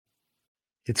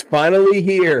It's finally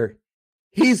here.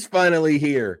 He's finally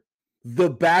here. The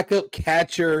backup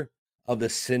catcher of the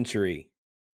century.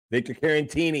 Victor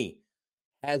Caratini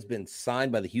has been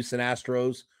signed by the Houston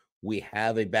Astros. We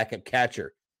have a backup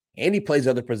catcher, and he plays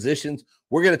other positions.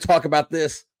 We're going to talk about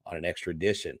this on an extra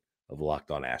edition of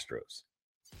Locked On Astros.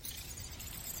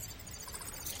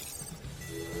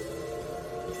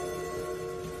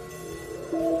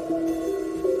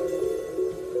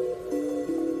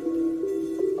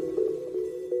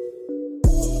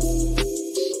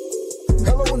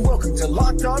 Welcome to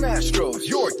Locked On Astros,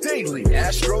 your daily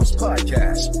Astros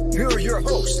podcast. Here are your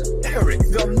hosts, Eric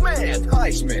the Man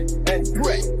Heisman and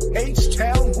Brett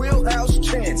H-Town Wheelhouse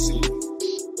Chansey.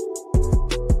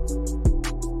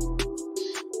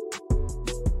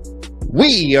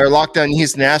 We are Locked On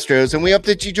Houston Astros, and we hope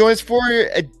that you join us for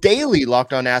a daily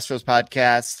Locked On Astros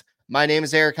podcast. My name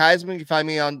is Eric Heisman. You can find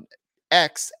me on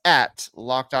X at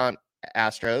Locked On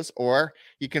Astros, or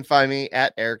you can find me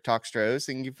at Eric Talkstros,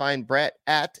 and you can find Brett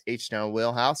at H-Town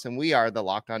Wheelhouse, and we are the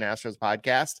Locked On Astros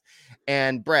podcast.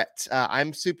 And Brett,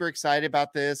 I'm super excited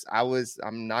about this.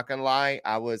 I'm not gonna lie,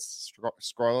 I was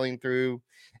scrolling through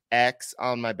X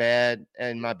in my bed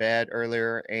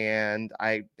earlier, and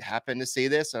I happened to see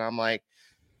this, and I'm like,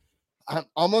 I'm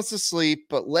almost asleep,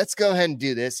 but let's go ahead and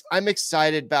do this. I'm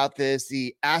excited about this.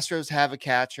 The Astros have a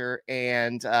catcher,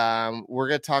 and we're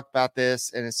going to talk about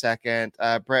this in a second.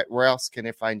 Brett, where else can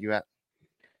they find you at?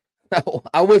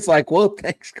 I was like, well,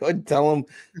 thanks. Go ahead and tell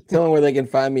them where they can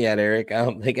find me at, Eric.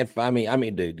 They can find me. I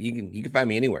mean, dude, you can find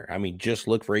me anywhere. I mean, just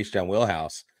look for H-Town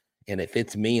Wheelhouse, and if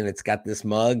it's me and it's got this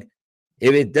mug,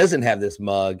 if it doesn't have this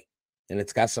mug and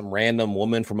it's got some random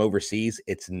woman from overseas,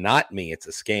 it's not me. It's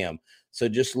a scam. So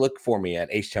just look for me at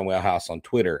H-Town Wheelhouse on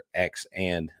Twitter, X,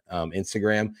 and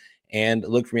Instagram. And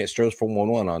look for me at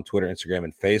Stros411 on Twitter, Instagram,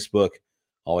 and Facebook.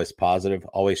 Always positive,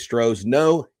 always Stros.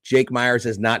 No, Jake Myers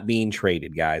is not being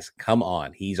traded, guys. Come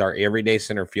on. He's our everyday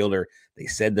center fielder. They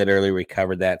said that earlier. We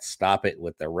covered that. Stop it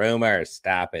with the rumors.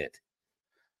 Stop it.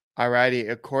 All righty.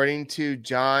 According to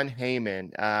John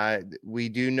Heyman, we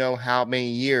do know how many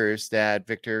years that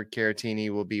Victor Caratini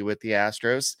will be with the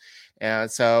Astros. And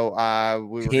so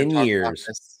we were 10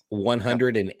 years,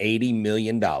 $180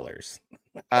 million.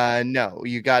 No,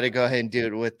 you got to go ahead and do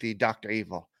it with the Dr.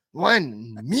 Evil.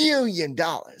 $1 million.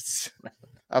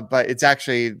 But it's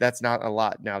actually, that's not a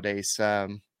lot nowadays.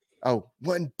 $1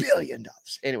 billion.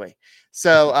 Anyway,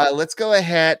 so let's go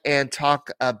ahead and talk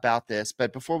about this.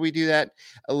 But before we do that,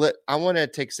 I want to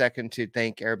take a second to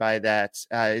thank everybody that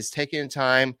is taking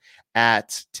time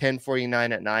at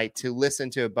 10:49 at night to listen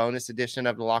to a bonus edition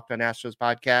of the Locked On Astros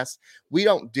podcast. We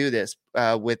don't do this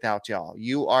without y'all.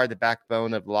 You are the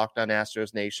backbone of Locked On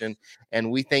Astros Nation,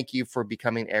 and we thank you for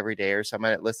becoming everydayer,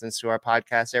 someone that listens to our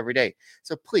podcast every day.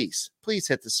 So please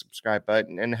hit the subscribe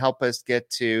button and help us get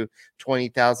to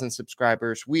 20,000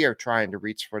 subscribers. We are trying to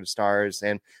reach for the stars,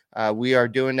 and we are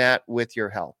doing that with your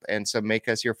help. And so make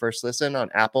us your first listen on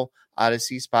Apple,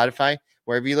 Odyssey, Spotify.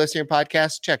 Wherever you listen to your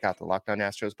podcast, check out the Locked On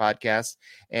Astros podcast.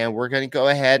 And we're going to go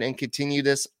ahead and continue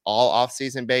this all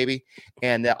offseason, baby.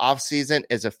 And the offseason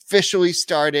is officially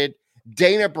started.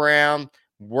 Dana Brown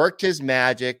worked his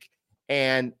magic,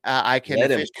 and I can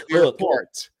officially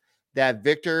report that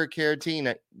Victor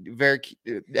Caratini,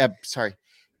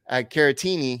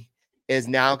 Caratini is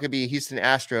now going to be a Houston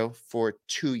Astro for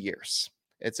 2 years.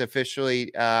 It's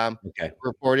officially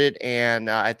reported, and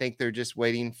I think they're just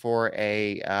waiting for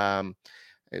him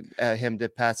to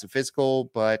pass a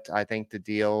physical, but I think the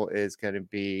deal is going to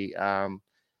be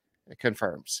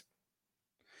confirmed.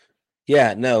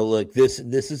 Yeah, no, look, this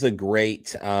is a great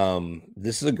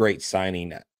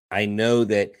signing. I know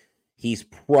that he's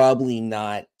probably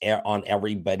not on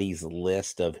everybody's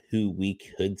list of who we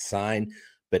could sign,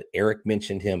 but Eric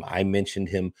mentioned him. I mentioned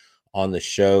him on the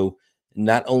show.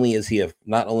 Not only is he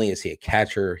a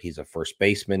catcher, he's a first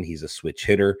baseman, he's a switch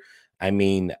hitter. I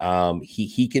mean,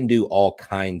 he can do all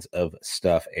kinds of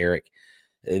stuff, Eric.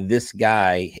 This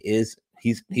guy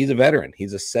he's a veteran.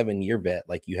 He's a 7-year vet,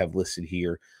 like you have listed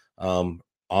here on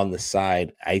the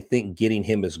side. I think getting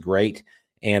him is great.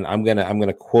 And I'm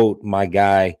gonna quote my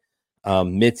guy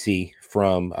Mitzi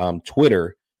from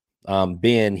Twitter.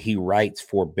 Ben, he writes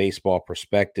for Baseball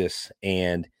Prospectus,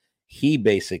 and he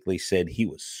basically said he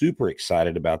was super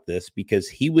excited about this because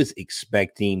he was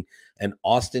expecting an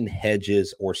Austin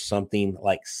Hedges or something,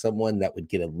 like someone that would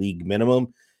get a league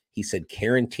minimum. He said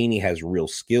Caratini has real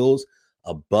skills,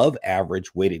 above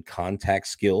average weighted contact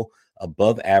skill,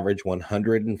 above average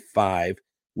 105,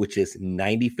 which is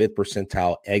 95th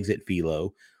percentile exit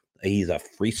velo. He's a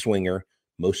free swinger.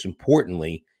 Most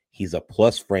importantly, he's a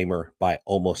plus framer by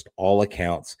almost all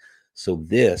accounts. So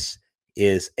this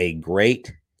is a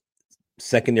great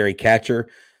secondary catcher,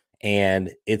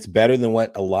 and it's better than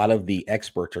what a lot of the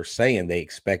experts are saying they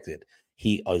expected.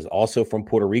 He is also from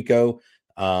Puerto Rico,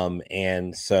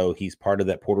 and so he's part of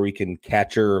that Puerto Rican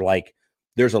catcher. Like,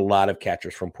 there's a lot of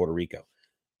catchers from Puerto Rico,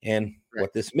 and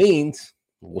what this means,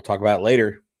 we'll talk about it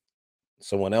later.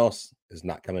 Someone else is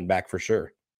not coming back for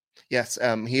sure. Yes,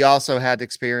 he also had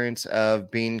experience of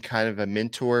being kind of a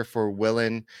mentor for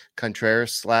Willen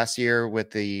Contreras last year with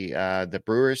the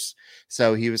Brewers.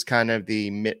 So he was kind of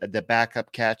the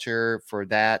backup catcher for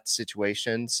that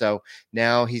situation. So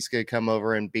now he's going to come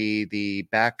over and be the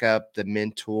backup, the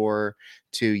mentor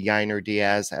to Yainer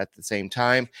Diaz at the same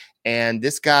time. And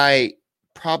this guy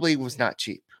probably was not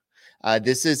cheap.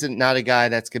 This isn't not a guy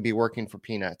that's going to be working for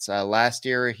peanuts. Last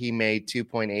year, he made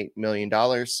 $2.8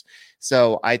 million.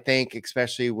 So I think,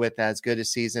 especially with as good a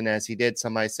season as he did,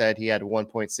 somebody said he had a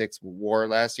 1.6 WAR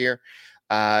last year.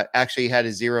 Actually, he had a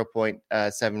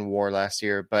 0.7 WAR last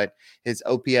year, but his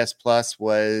OPS plus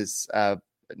was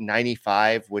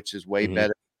 95, which is way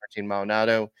better than Martin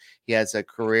Maldonado. He has a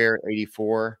career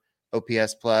 84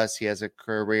 OPS plus. He has a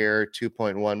career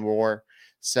 2.1 WAR.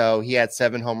 So he had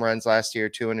 7 home runs last year,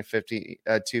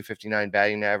 259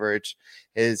 batting average.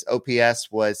 His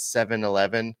OPS was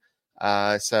 711.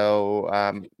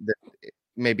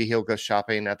 Maybe he'll go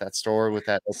shopping at that store with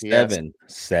that OPS.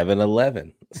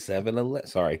 711.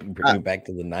 Sorry, bring me back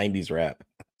to the 90s rap.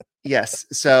 Yes.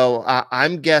 So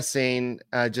I'm guessing,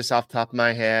 just off the top of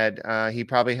my head, he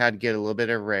probably had to get a little bit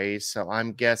of raise. So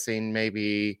I'm guessing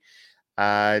maybe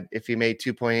if he made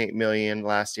 2.8 million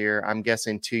last year, I'm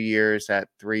guessing 2 years at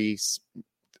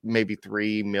maybe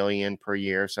 3 million per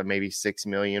year. So maybe 6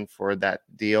 million for that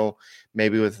deal,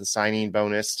 maybe with a signing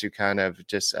bonus to kind of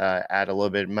just add a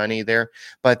little bit of money there.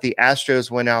 But the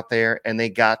Astros went out there and they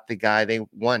got the guy they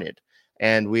wanted.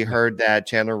 And we heard that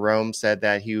Chandler Rome said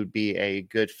that he would be a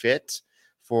good fit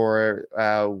for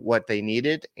what they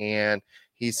needed. And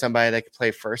he's somebody that can play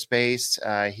first base.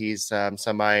 He's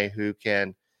somebody who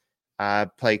can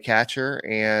play catcher,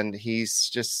 and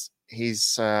he's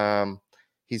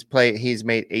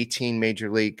made 18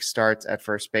 major league starts at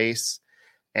first base.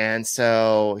 And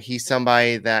so he's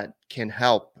somebody that can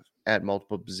help at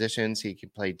multiple positions. He can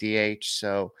play DH.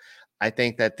 So I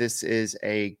think that this is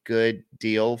a good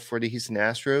deal for the Houston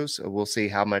Astros. We'll see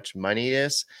how much money it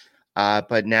is.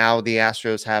 But now the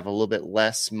Astros have a little bit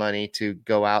less money to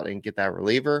go out and get that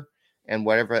reliever and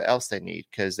whatever else they need,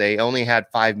 because they only had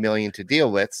 $5 million to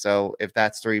deal with. So if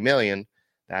that's $3 million,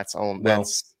 that's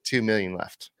 $2 million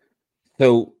left.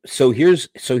 So here's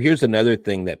another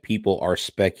thing that people are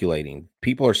speculating.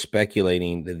 People are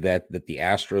speculating that the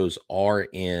Astros are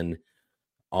in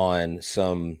on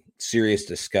some serious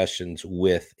discussions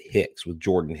with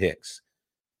Jordan Hicks.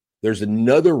 There's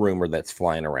another rumor that's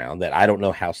flying around that I don't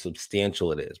know how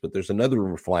substantial it is, but there's another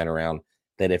rumor flying around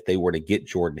that if they were to get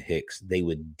Jordan Hicks, they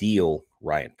would deal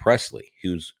Ryan Presley,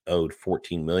 who's owed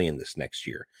 $14 million this next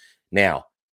year. Now,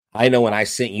 I know when I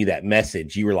sent you that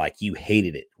message, you were like, you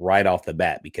hated it right off the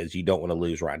bat because you don't want to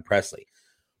lose Ryan Presley.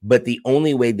 But the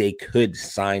only way they could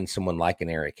sign someone like an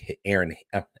Aaron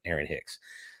Hicks,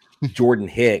 Jordan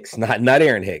Hicks, not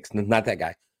Aaron Hicks, not that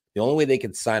guy. The only way they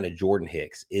could sign a Jordan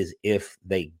Hicks is if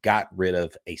they got rid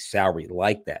of a salary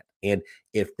like that. And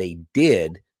if they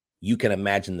did, you can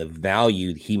imagine the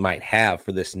value he might have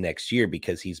for this next year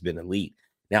because he's been elite.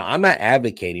 Now, I'm not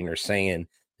advocating or saying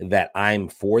that I'm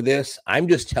for this. I'm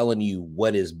just telling you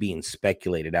what is being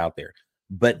speculated out there.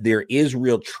 But there is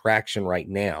real traction right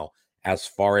now as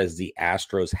far as the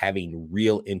Astros having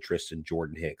real interest in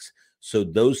Jordan Hicks. So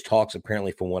those talks,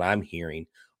 apparently, from what I'm hearing,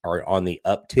 are on the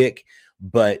uptick,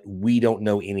 but we don't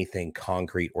know anything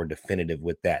concrete or definitive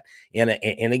with that. And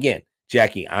again,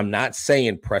 Jackie, I'm not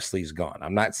saying Presley's gone.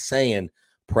 I'm not saying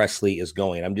Presley is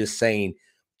going. I'm just saying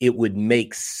it would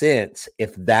make sense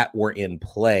if that were in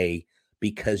play,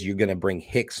 because you're going to bring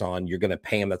Hicks on, you're going to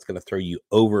pay him. That's going to throw you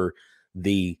over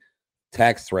the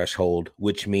tax threshold,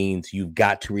 which means you've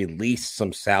got to release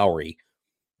some salary.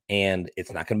 And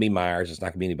it's not going to be Myers. It's not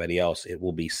going to be anybody else. It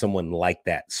will be someone like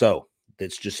that. So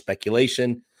that's just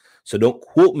speculation. So don't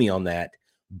quote me on that,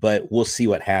 but we'll see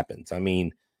what happens. I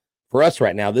mean, for us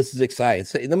right now, this is exciting.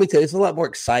 So let me tell you, it's a lot more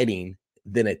exciting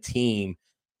than a team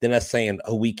than us saying,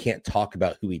 oh, we can't talk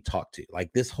about who we talk to.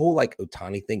 Like, this whole like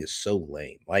Ohtani thing is so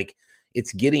lame. Like,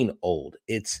 it's getting old.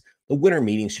 It's the winter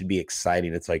meetings should be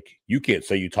exciting. It's like, you can't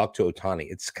say you talk to Ohtani.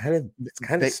 It's kind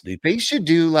of stupid. They should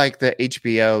do like the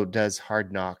HBO does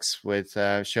Hard Knocks with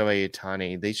Shohei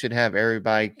Ohtani. They should have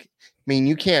everybody mean,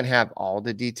 you can't have all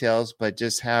the details, but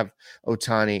just have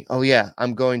Ohtani. Oh yeah,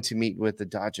 I'm going to meet with the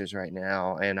Dodgers right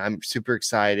now, and I'm super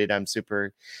excited. I'm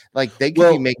super like they could be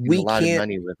Well, making a we lot of can't.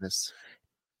 money with this.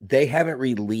 They haven't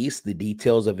released the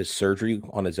details of his surgery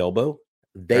on his elbow.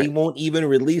 They Right. won't even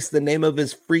release the name of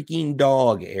his freaking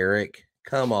dog, Eric.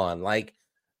 Come on. Like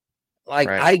Right.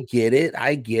 I get it.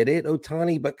 I get it,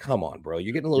 Ohtani, but come on, bro.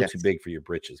 You're getting a little Yes. too big for your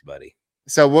britches, buddy.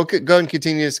 So we'll go and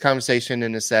continue this conversation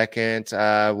in a second.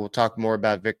 We'll talk more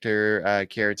about Victor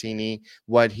Caratini,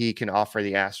 what he can offer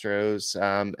the Astros,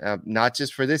 not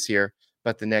just for this year,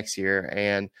 but the next year.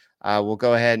 And we'll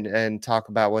go ahead and talk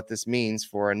about what this means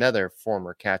for another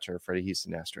former catcher for the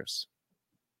Houston Astros.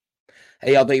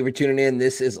 Hey, y'all, thank you for tuning in.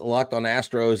 This is Locked on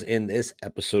Astros, and this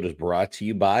episode is brought to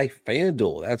you by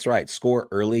FanDuel. That's right. Score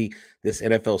early this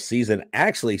NFL season.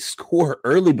 Actually, score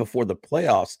early before the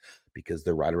playoffs because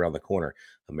they're right around the corner.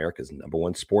 America's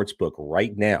 #1 sports book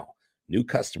right now. New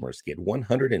customers get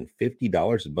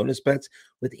 $150 in bonus bets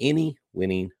with any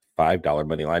winning $5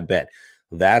 moneyline bet.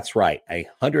 That's right.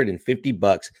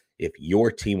 $150 if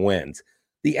your team wins.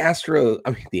 The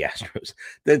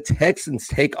Texans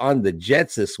take on the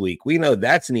Jets this week. We know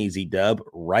that's an easy dub,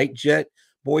 right, Jet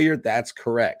Boyer? That's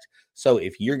correct. So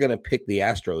if you're going to pick the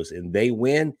Astros and they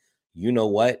win, you know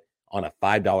what? On a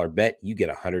 $5 bet, you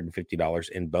get $150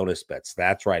 in bonus bets.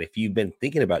 That's right. If you've been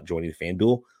thinking about joining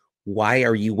FanDuel, why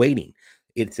are you waiting?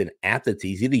 It's an app that's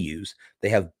easy to use. They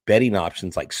have betting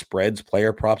options like spreads,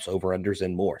 player props, over-unders,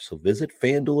 and more. So visit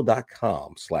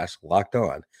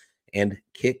FanDuel.com/locked-on and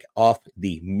kick off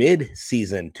the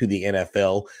mid-season to the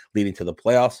NFL, leading to the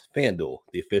playoffs. FanDuel,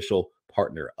 the official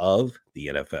partner of the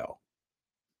NFL.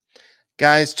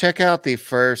 Guys, check out the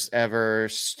first ever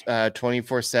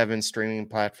 24/7 streaming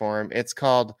platform. It's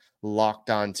called Locked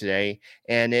On Today,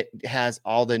 and it has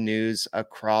all the news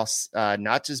across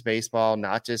not just baseball,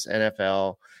 not just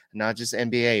NFL, not just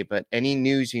NBA, but any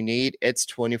news you need. It's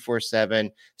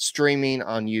 24/7 streaming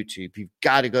on YouTube. You've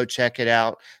got to go check it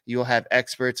out. You'll have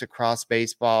experts across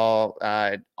baseball,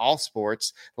 all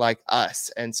sports like us.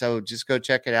 And so just go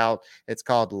check it out. It's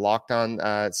called Locked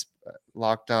On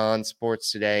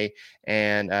Sports Today,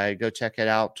 and go check it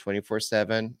out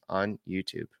 24/7 on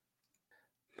YouTube.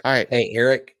 All right. Hey,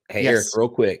 Eric. Eric, real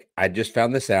quick. I just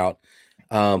found this out.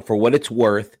 For what it's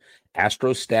worth,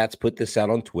 Astro Stats put this out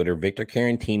on Twitter. Victor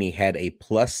Caratini had a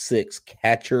 +6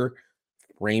 catcher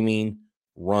framing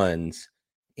runs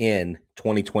in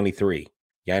 2023.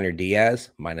 Yainer Diaz,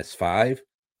 -5.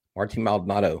 Martin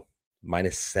Maldonado,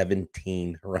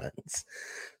 -17 runs.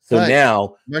 So but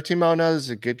now Martin Maldonado is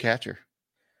a good catcher.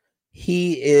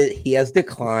 He has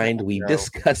declined. We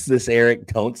discussed this, Eric.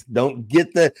 Don't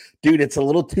get the dude. It's a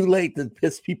little too late to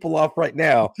piss people off right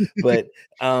now. But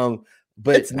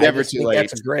it's never too late.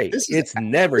 That's great. It's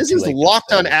never too late. This is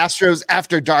Locked on Astros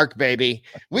After Dark, baby.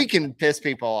 We can piss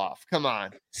people off. Come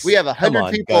on. We have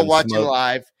 100 people watching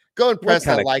live. Go and press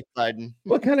that like button.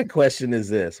 What kind of question is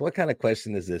this? Do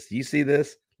you see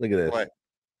this? Look at this. What?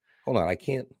 Hold on. I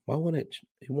can't. Why won't it?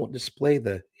 It won't display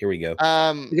the. Here we go.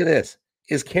 Look at this.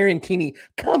 Is Caratini?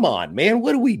 Come on, man.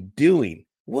 What are we doing?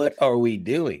 What are we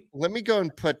doing? Let me go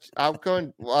and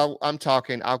while I'm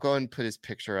talking, I'll go and put his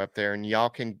picture up there, and y'all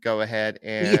can go ahead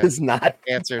and he is not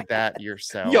answer that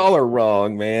yourself. Y'all are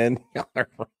wrong, man. Y'all are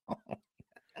wrong.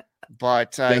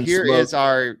 But here is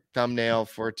our thumbnail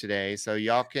for today, so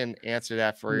y'all can answer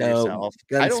that for yourself.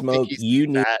 Gunsmoke, you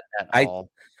need that at all.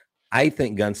 I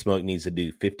think Gunsmoke needs to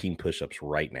do 15 push-ups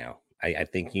right now. I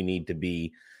think you need to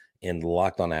be in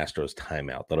Locked on Astros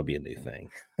timeout. That'll be a new thing.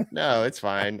 No, it's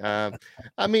fine. I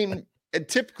mean,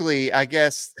 typically, I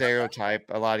guess stereotype,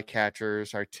 a lot of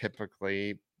catchers are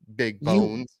typically big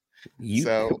bones.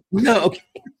 No, okay.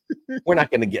 We're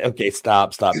not going to get, okay,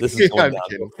 stop. This is going down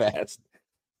so fast.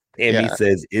 Tammy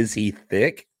says, is he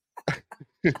thick?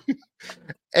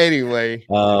 Anyway.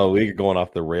 Oh, we're going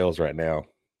off the rails right now.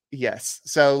 Yes.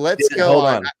 So let's go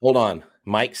on. Hold on.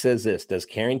 Mike says this. Does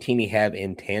Caratini have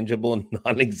intangible,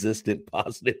 non-existent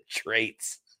positive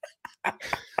traits?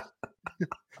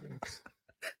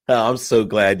 I'm so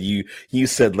glad you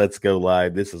said let's go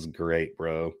live. This is great,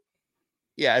 bro.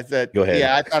 Yeah, go ahead.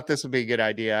 Yeah, I thought this would be a good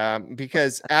idea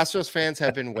because Astros fans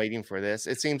have been waiting for this.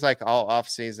 It seems like all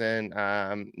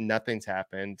offseason, nothing's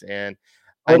happened. And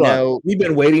I know we've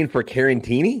been waiting for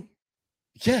Caratini.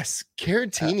 Yes,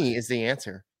 Caratini is the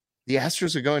answer. The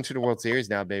Astros are going to the World Series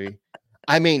now, baby.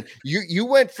 I mean, you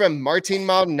went from Martin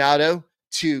Maldonado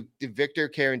to Victor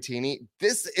Caratini.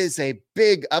 This is a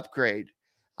big upgrade.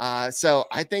 So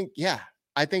I think the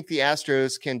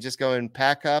Astros can just go and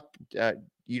pack up.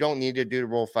 You don't need to do the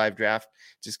Rule 5 draft.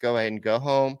 Just go ahead and go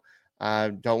home.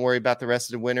 Don't worry about the rest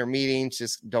of the winter meetings.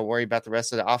 Just don't worry about the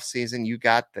rest of the offseason. You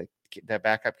got the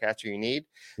backup catcher you need.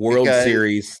 World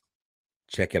Series.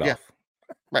 Check it off.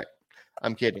 Right.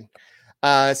 I'm kidding.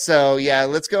 So yeah,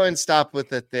 let's go and stop with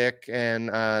the thick and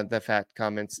the fat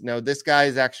comments. No, this guy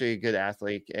is actually a good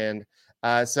athlete. And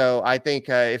so I think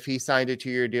if he signed a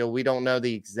 2-year deal, we don't know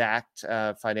the exact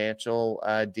financial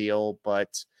deal,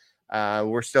 but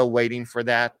we're still waiting for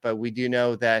that. But we do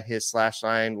know that his slash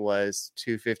line was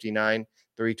 259,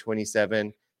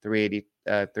 327,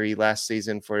 383 last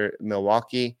season for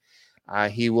Milwaukee.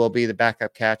 He will be the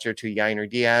backup catcher to Yainer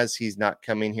Diaz. He's not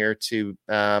coming here to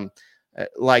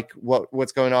like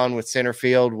what's going on with center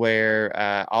field,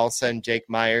 where all of a sudden Jake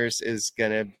Myers is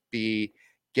going to be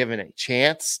given a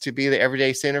chance to be the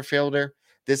everyday center fielder.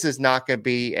 This is not going to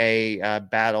be a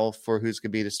battle for who's going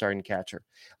to be the starting catcher.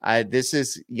 This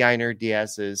is Yainer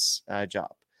Diaz's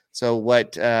job. So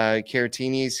what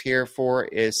Caratini's here for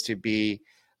is to be,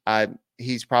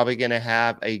 he's probably going to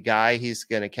have a guy he's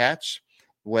going to catch,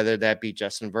 whether that be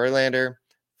Justin Verlander,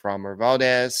 Framber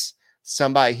Valdez,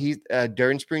 somebody.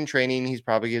 During spring training, he's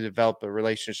probably going to develop a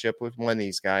relationship with one of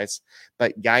these guys.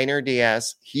 But Yainer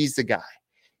Diaz, he's the guy.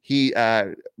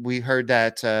 We heard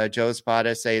that Joe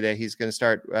Espada say that he's going to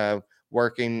start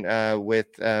working with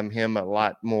him a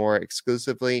lot more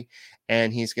exclusively,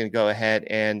 and he's going to go ahead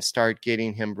and start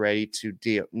getting him ready to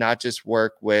deal, not just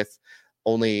work with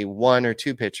only 1 or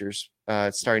 2 pitchers,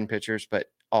 starting pitchers, but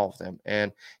all of them.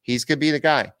 And he's going to be the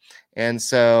guy. And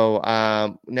so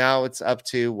now it's up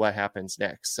to what happens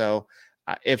next. So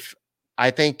if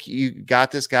I think you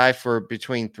got this guy for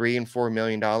between $3 and $4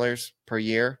 million per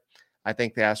year, I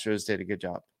think the Astros did a good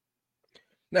job.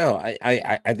 No,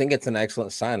 I think it's an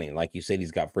excellent signing. Like you said, he's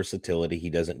got versatility.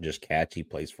 He doesn't just catch; he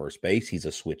plays first base. He's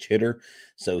a switch hitter,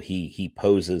 so he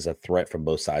poses a threat from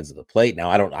both sides of the plate.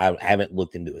 Now, I haven't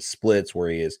looked into his splits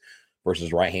where he is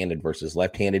versus right-handed versus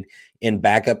left-handed, and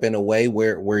back up in a way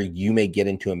where you may get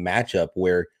into a matchup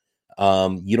where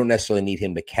you don't necessarily need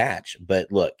him to catch,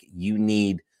 but look, you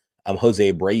need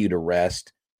Jose Abreu to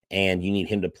rest, and you need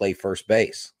him to play first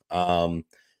base.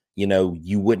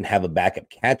 You wouldn't have a backup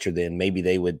catcher then. Maybe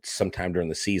they would sometime during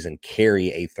the season carry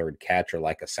a third catcher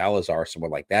like a Salazar, someone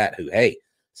like that, who, hey,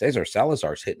 Cesar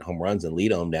Salazar's hitting home runs and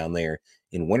lead them down there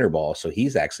in winter ball. So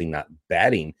he's actually not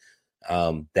batting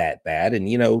that bad. And,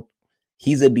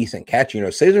 he's a decent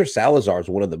catcher. Cesar Salazar is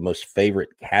one of the most favorite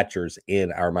catchers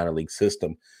in our minor league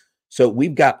system. So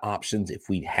we've got options if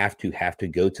we have to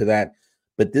go to that.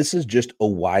 But this is just a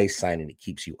wise signing. It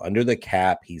keeps you under the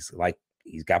cap. He's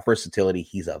got versatility.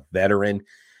 He's a veteran.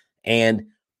 And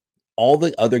all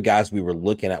the other guys we were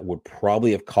looking at would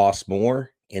probably have cost more.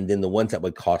 And then the ones that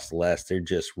would cost less, they're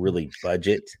just really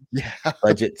budget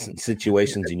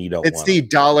situations, and you don't want the them.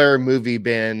 dollar movie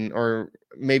bin, or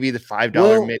maybe the $5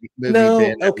 movie bin.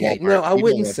 Okay. No, I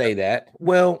wouldn't say that.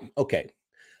 Well, okay.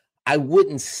 I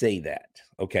wouldn't say that.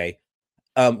 Okay.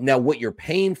 Now what you're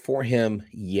paying for him,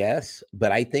 yes,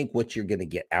 but I think what you're going to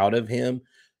get out of him,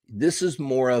 this is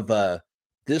more of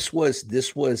this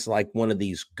was like one of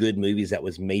these good movies that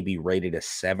was maybe rated a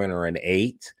 7 or an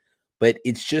 8, but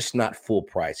it's just not full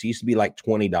price. It used to be like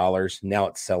 $20. Now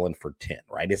it's selling for 10,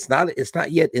 right? It's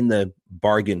not yet in the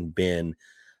bargain bin.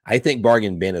 I think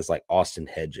bargain bin is like Austin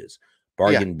Hedges.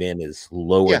 Bargain bin is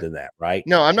lower than that, right?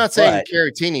 No, I'm not saying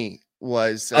Caratini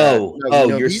was.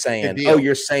 You're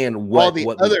saying what we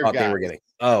thought they were getting.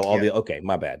 Okay,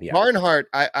 my bad. Yeah, Barnhart,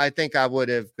 I think I would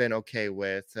have been okay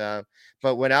with,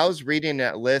 but when I was reading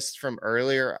that list from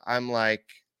earlier, I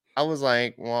was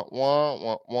like, wah, wah,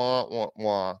 wah, wah, wah,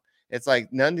 wah. It's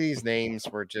like none of these names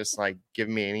were just like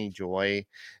giving me any joy,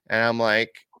 and I'm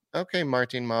like, okay,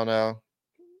 Martin Maldonado,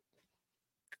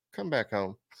 come back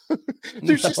home.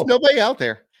 There's just nobody out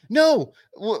there. No,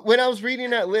 when I was reading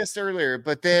that list earlier,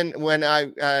 but then when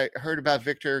I heard about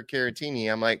Victor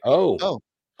Caratini, I'm like,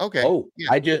 okay. Yeah.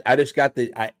 I just got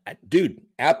dude,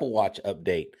 Apple Watch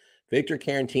update. Victor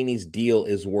Caratini's deal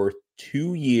is worth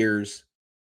 2 years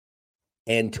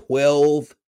and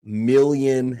 $12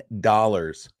 million.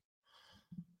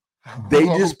 They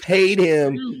just paid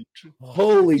him. Dude.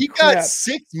 Holy he crap. Got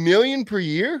 $6 million per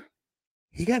year.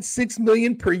 He got $6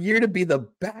 million per year to be the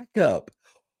backup.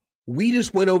 We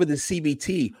just went over the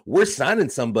CBT. We're signing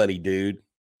somebody, dude.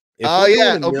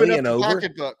 Open up the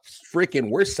pocketbooks. Freaking,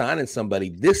 we're signing somebody.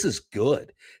 This is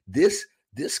good. This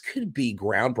could be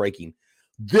groundbreaking.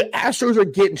 The Astros are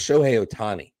getting Shohei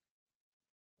Ohtani.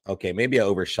 Okay, maybe I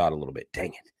overshot a little bit.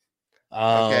 Dang it.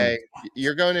 Okay,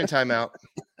 you're going in timeout.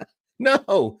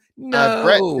 No.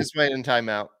 Brett is waiting in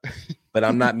timeout. But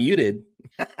I'm not muted.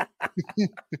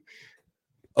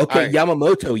 Okay, right.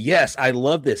 Yamamoto. Yes, I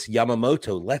love this.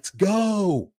 Yamamoto, let's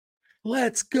go.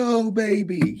 Let's go,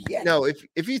 baby. Yeah. No,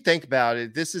 if you think about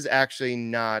it, this is actually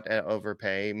not an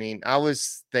overpay. I mean, I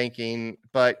was thinking,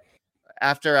 but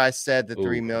after I said the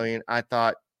 3 million, I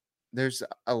thought there's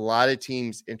a lot of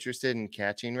teams interested in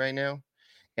catching right now.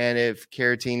 And if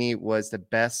Caratini was the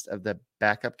best of the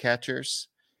backup catchers,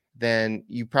 then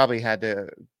you probably had to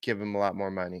give him a lot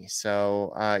more money.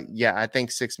 So yeah, I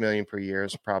think 6 million per year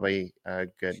is probably a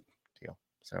good deal.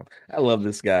 So I love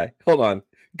this guy. Hold on.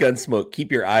 Gunsmoke,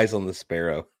 keep your eyes on the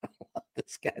sparrow. I love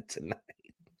this guy tonight.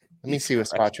 Let me see what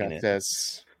Spotrac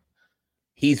says.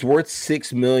 He's worth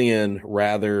 6 million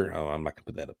rather. Oh, I'm not gonna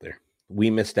put that up there. We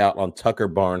missed out on Tucker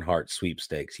Barnhart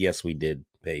sweepstakes. Yes, we did,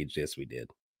 Paige. Yes, we did.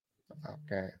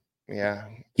 Okay. Yeah.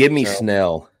 Give me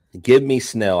Snell. Give me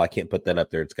Snell. I can't put that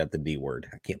up there. It's got the D word.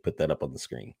 I can't put that up on the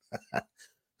screen.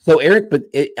 So, Eric, but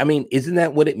I mean, isn't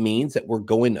that what it means that we're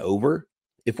going over?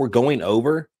 If we're going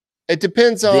over, it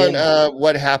depends on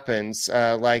what happens,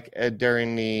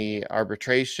 during the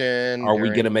arbitration. Are we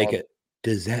going to make it?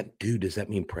 Does that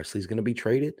mean Presley's going to be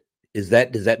traded? Does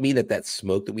that mean that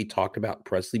smoke that we talked about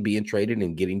Presley being traded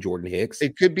and getting Jordan Hicks?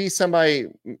 It could be somebody.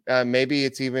 Maybe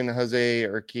it's even Jose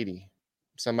Urquidy.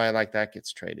 Somebody like that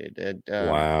gets traded.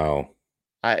 Wow.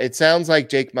 It sounds like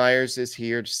Jake Myers is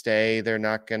here to stay. They're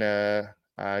not going to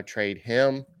trade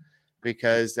him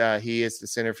because he is the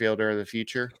center fielder of the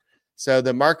future. So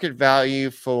the market value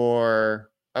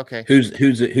for who's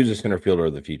a center fielder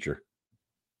of the future?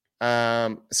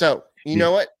 So you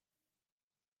know what?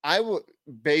 I will,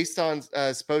 based on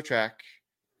Spotrac,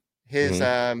 his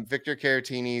Victor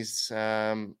Caratini's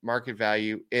market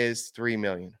value is 3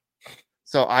 million.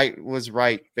 So I was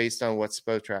right based on what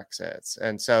Spotrac says,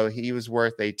 and so he was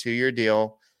worth a 2-year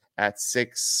deal at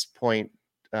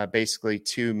basically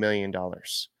 $2 million.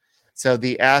 So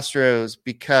the Astros,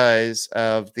 because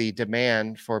of the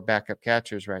demand for backup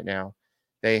catchers right now,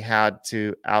 they had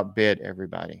to outbid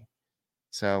everybody.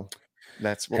 So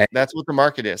that's what the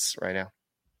market is right now.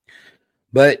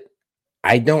 But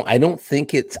I don't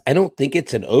think it's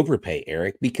an overpay,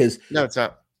 Eric, because no, it's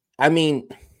not. I mean,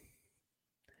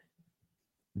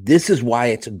 this is why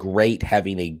it's great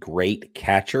having a great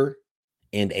catcher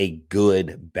and a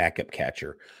good backup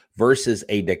catcher versus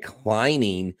a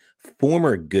declining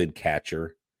former good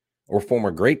catcher or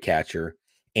former great catcher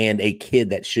and a kid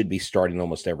that should be starting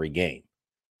almost every game.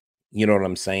 You know what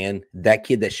I'm saying? That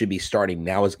kid that should be starting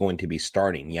now is going to be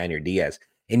starting, Yainer Diaz.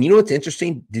 And you know what's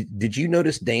interesting? Did you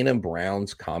notice Dana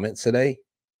Brown's comments today?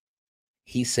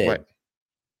 He said, what?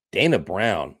 Dana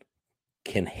Brown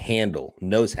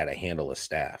knows how to handle a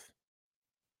staff.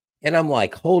 And I'm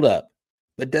like, hold up.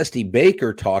 But Dusty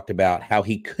Baker talked about how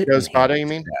he couldn't. Joe Spada, you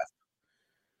mean? Staff.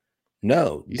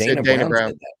 No, Dana Brown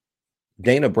said that.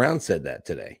 Dana Brown said that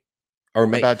today. Or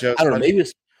maybe, I don't know, maybe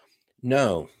it's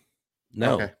no.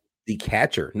 Okay. The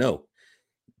catcher. No.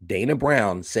 Dana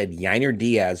Brown said Yainer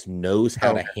Diaz knows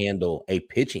how to handle a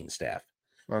pitching staff.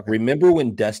 Okay. Remember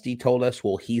when Dusty told us,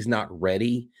 well, he's not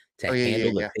ready to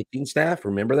handle the pitching staff?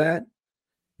 Remember that?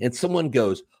 And someone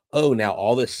goes, oh, now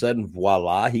all of a sudden,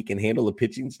 voila, he can handle the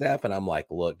pitching staff. And I'm like,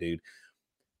 look, dude,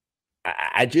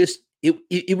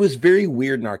 it was very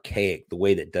weird and archaic the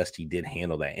way that Dusty did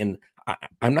handle that. And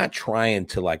I'm not trying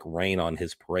to like rain on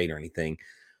his parade or anything,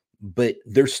 but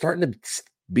there's starting to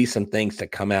be some things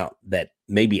that come out that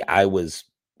maybe I was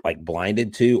like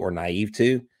blinded to or naive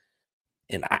to.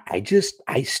 And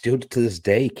I still to this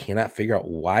day cannot figure out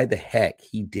why the heck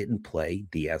he didn't play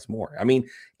Diaz more. I mean,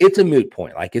 it's a moot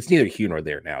point. Like, it's neither here nor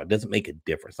there now. It doesn't make a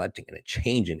difference. It's not going to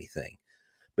change anything.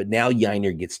 But now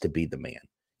Yainer gets to be the man.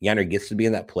 Yainer gets to be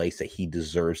in that place that he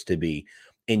deserves to be.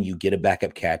 And you get a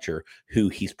backup catcher who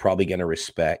he's probably going to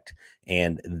respect.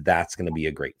 And that's going to be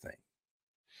a great thing.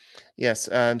 Yes.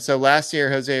 So last year,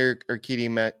 Jose Urquidy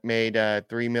made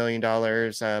 $3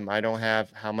 million. I don't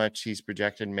have how much he's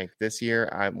projected to make this year.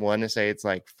 I want to say it's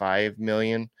like $5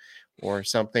 million or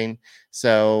something.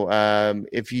 So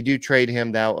if you do trade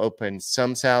him, that'll open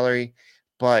some salary,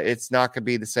 but it's not going to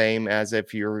be the same as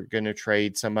if you're going to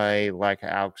trade somebody like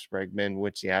Alex Bregman,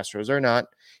 which the Astros are not.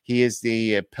 He is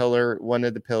the pillar, one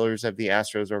of the pillars of the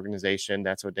Astros organization.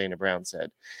 That's what Dana Brown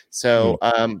said. So,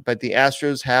 but the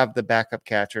Astros have the backup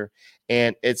catcher,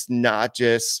 and it's not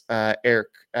just Eric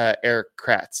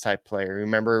Kratz type player.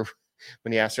 Remember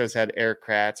when the Astros had Eric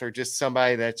Kratz, or just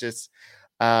somebody that's just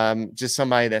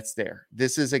somebody that's there.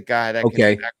 This is a guy that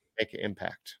can make an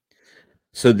impact.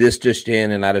 So this just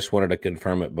in, and I just wanted to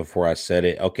confirm it before I said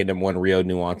it. Okay, number one, Rio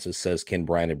Nuances says, can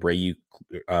Brian Abreu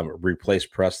replace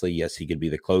Presley? Yes, he could be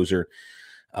the closer.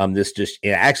 This just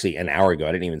actually an hour ago,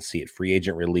 I didn't even see it. Free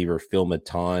agent reliever Phil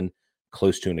Maton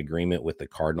close to an agreement with the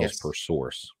Cardinals per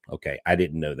source. Okay, I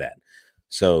didn't know that.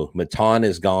 So Matan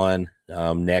is gone.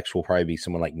 Next will probably be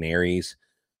someone like Naries.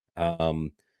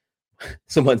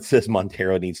 Someone says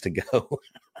Montero needs to go.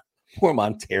 Poor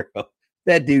Montero.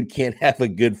 That dude can't have a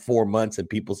good 4 months and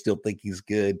people still think he's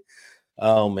good.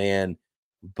 Oh man.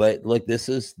 But look, this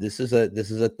is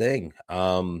a thing.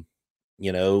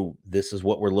 This is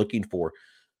what we're looking for.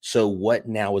 So what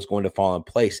now is going to fall in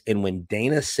place? And when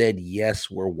Dana said, yes,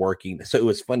 we're working. So it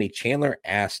was funny. Chandler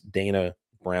asked Dana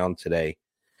Brown today,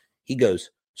 he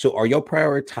goes, so are y'all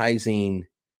prioritizing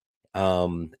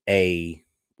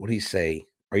what do you say?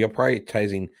 Are y'all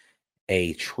prioritizing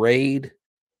a trade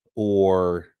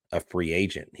or a free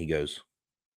agent? He goes,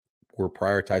 we're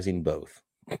prioritizing both.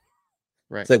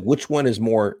 Right. It's like, which one is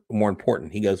more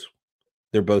important? He goes,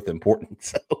 they're both important.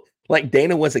 So like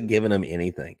Dana wasn't giving him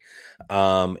anything.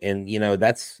 And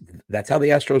that's how the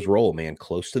Astros roll, man.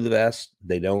 Close to the vest.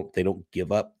 They don't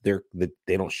give up they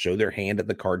don't show their hand at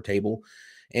the card table.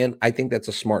 And I think that's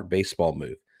a smart baseball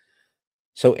move.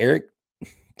 So Eric,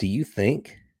 do you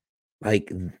think like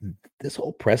this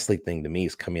whole Presley thing to me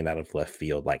is coming out of left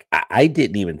field? Like I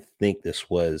didn't even think this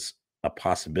was a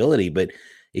possibility, but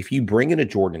if you bring in a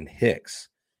Jordan Hicks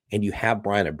and you have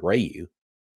Brian Abreu,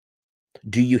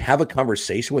 do you have a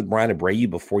conversation with Brian Abreu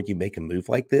before you make a move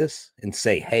like this and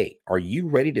say, hey, are you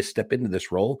ready to step into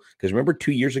this role? Because remember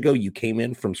 2 years ago, you came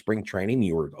in from spring training,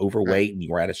 you were overweight and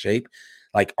you were out of shape.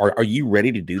 Like, are you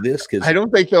ready to do this? Because I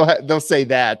don't think they'll say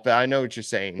that, but I know what you're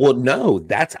saying. Well, no,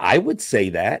 I would say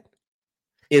that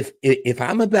if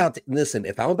I'm about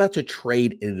to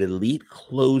trade an elite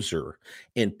closer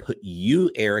and put you,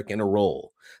 Eric, in a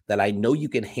role that I know you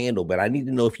can handle, but I need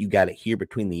to know if you got it here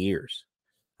between the ears.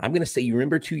 I'm going to say, you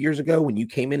remember 2 years ago when you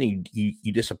came in and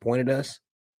you disappointed us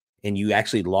and you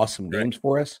actually lost some games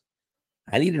for us?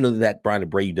 I need to know that Brian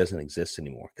Abreu doesn't exist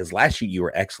anymore, because last year you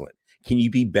were excellent. Can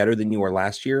you be better than you were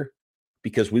last year?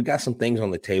 Because we've got some things on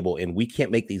the table and we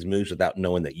can't make these moves without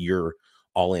knowing that you're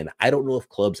all in. I don't know if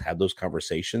clubs have those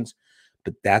conversations,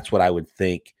 but that's what I would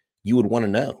think you would want to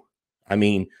know. I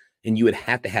mean, and you would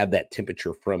have to have that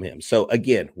temperature from him. So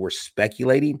again, we're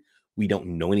speculating. We don't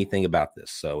know anything about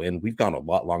this. So, and we've gone a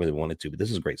lot longer than we wanted to, but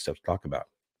this is great stuff to talk about.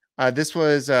 This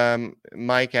was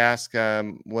Mike asked,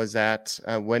 was that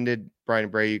when did Brian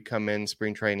Abreu come in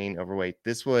spring training overweight?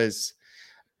 This was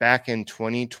back in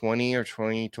 2020 or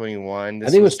 2021. I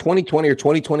think it was 2020 or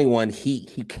 2021. He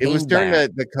came It was during back.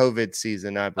 the COVID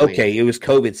season, I believe. Okay, it was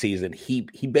COVID season. He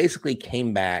basically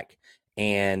came back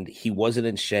and he wasn't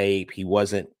in shape. He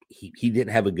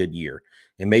didn't have a good year.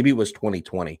 And maybe it was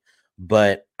 2020.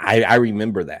 But I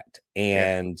remember that.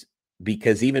 And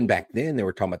because even back then they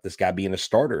were talking about this guy being a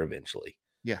starter eventually.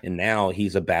 Yeah. And now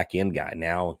he's a back end guy.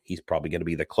 Now he's probably going to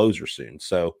be the closer soon.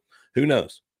 So who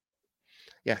knows?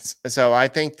 Yes. So I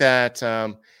think that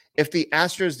if the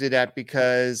Astros did that,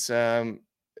 because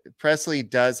Presley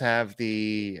does have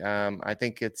I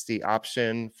think it's the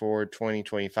option for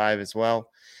 2025 as well.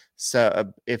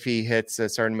 So if he hits a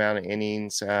certain amount of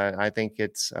innings, I think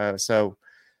it's so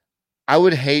I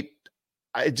would hate,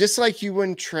 just like you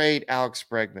wouldn't trade Alex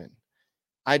Bregman.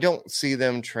 I don't see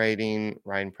them trading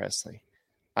Ryan Presley.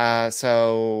 And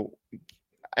to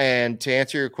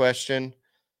answer your question,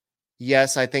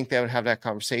 yes, I think they would have that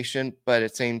conversation. But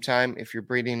at the same time, if you're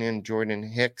breeding in Jordan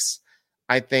Hicks,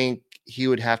 I think he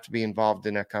would have to be involved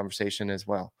in that conversation as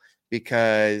well,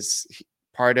 because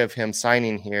part of him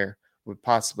signing here would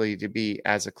possibly to be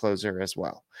as a closer as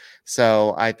well.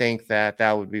 So I think that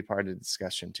would be part of the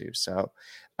discussion too. So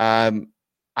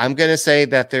I'm going to say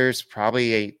that there's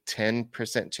probably a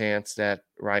 10% chance that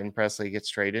Ryan Presley gets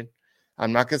traded.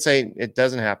 I'm not going to say it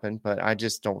doesn't happen, but I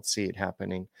just don't see it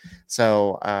happening.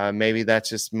 So maybe that's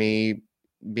just me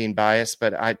being biased,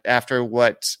 but after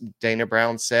what Dana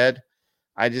Brown said,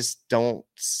 I just don't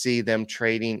see them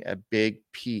trading a big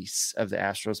piece of the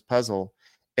Astros puzzle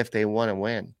if they want to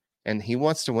win. And he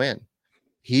wants to win.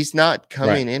 He's not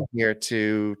coming in here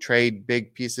to trade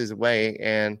big pieces away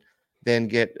and then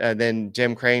then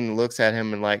Jim Crane looks at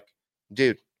him and like,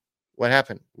 dude, what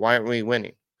happened? Why aren't we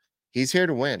winning? He's here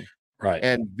to win. Right.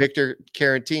 And Víctor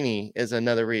Caratini is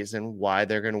another reason why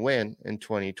they're going to win in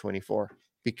 2024,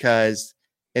 because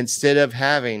instead of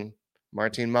having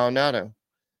Martin Maldonado,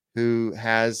 who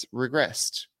has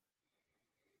regressed,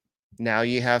 now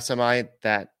you have somebody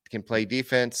that can play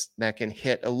defense, that can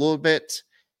hit a little bit.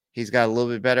 He's got a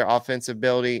little bit better offensive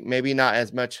ability, maybe not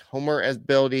as much homer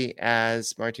ability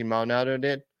as Martin Maldonado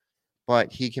did,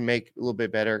 but he can make a little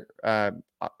bit better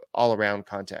all-around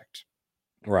contact.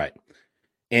 Right.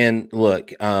 And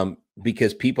look,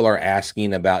 because people are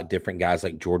asking about different guys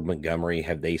like Jordan Montgomery,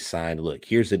 have they signed? Look,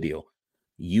 here's the deal.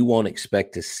 you don't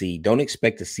expect to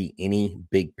see any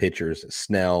big pitchers,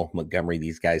 Snell, Montgomery,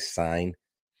 these guys sign,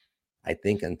 I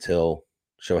think, until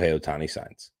Shohei Ohtani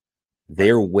signs.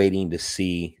 They're waiting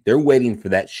for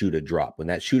that shoe to drop. When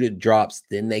that shoe drops,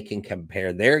 then they can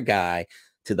compare their guy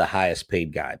to the highest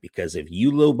paid guy. Because if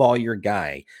you lowball your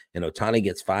guy and Ohtani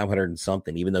gets 500 and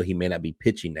something, even though he may not be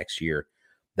pitching next year,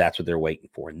 that's what they're waiting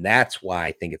for. And that's why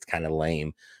I think it's kind of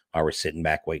lame. We're sitting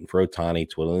back waiting for Ohtani,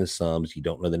 twiddling his thumbs. You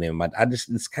don't know the name of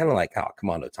it's kind of like, oh, come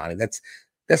on, Ohtani.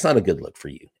 That's not a good look for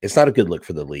you. It's not a good look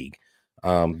for the league.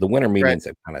 The winter meetings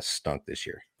have kind of stunk this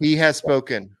year. He has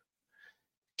spoken.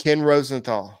 Ken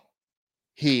Rosenthal.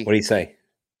 What do you say?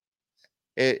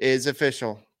 It is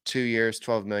official. 2 years,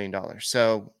 $12 million.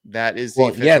 So that is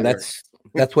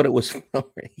that's what it was from.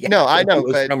 Yeah, no, I know, it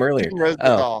was from earlier. Ken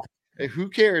Rosenthal. Who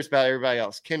cares about everybody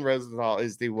else? Ken Rosenthal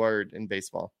is the word in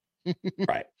baseball.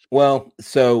 Right. Well,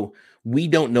 so we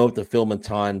don't know if the Phil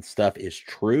Maton stuff is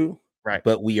true, right?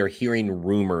 But we are hearing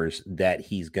rumors that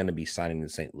he's going to be signing in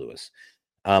St. Louis.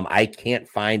 I can't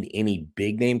find any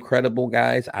big name credible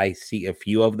guys. I see a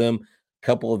few of them. A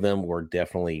couple of them were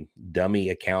definitely dummy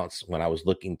accounts when I was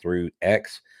looking through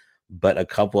X, but a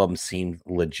couple of them seemed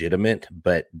legitimate.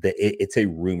 But it's a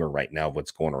rumor right now of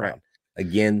what's going around. Right.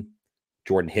 Again,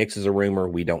 Jordan Hicks is a rumor.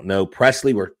 We don't know.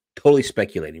 Presley, we're totally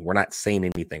speculating. We're not saying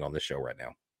anything on the show right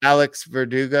now. Alex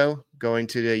Verdugo going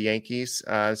to the Yankees.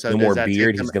 So no more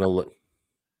beard. He's going to look.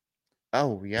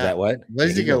 Oh, yeah. Is that what? What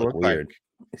is he going to look weird. Like?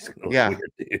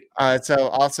 Weird, so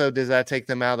also, does that take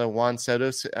them out of Juan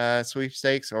Soto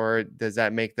sweepstakes, or does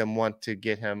that make them want to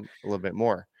get him a little bit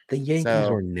more? The Yankees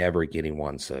are never getting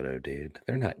Juan Soto, dude.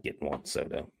 They're not getting Juan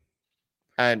Soto.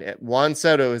 And Juan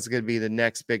Soto is going to be the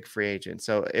next big free agent.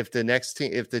 So if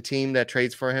the team that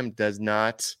trades for him does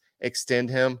not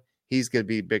extend him, he's going to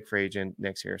be a big free agent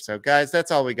next year. So, guys,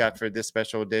 that's all we got for this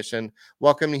special edition.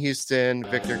 Welcome to Houston,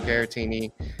 Victor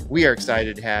Caratini. We are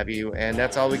excited to have you, and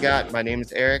that's all we got. My name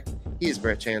is Eric. He is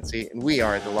Brett Chansey, and we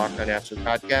are the Locked On Astros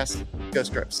podcast. Go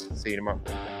Strips. See you tomorrow.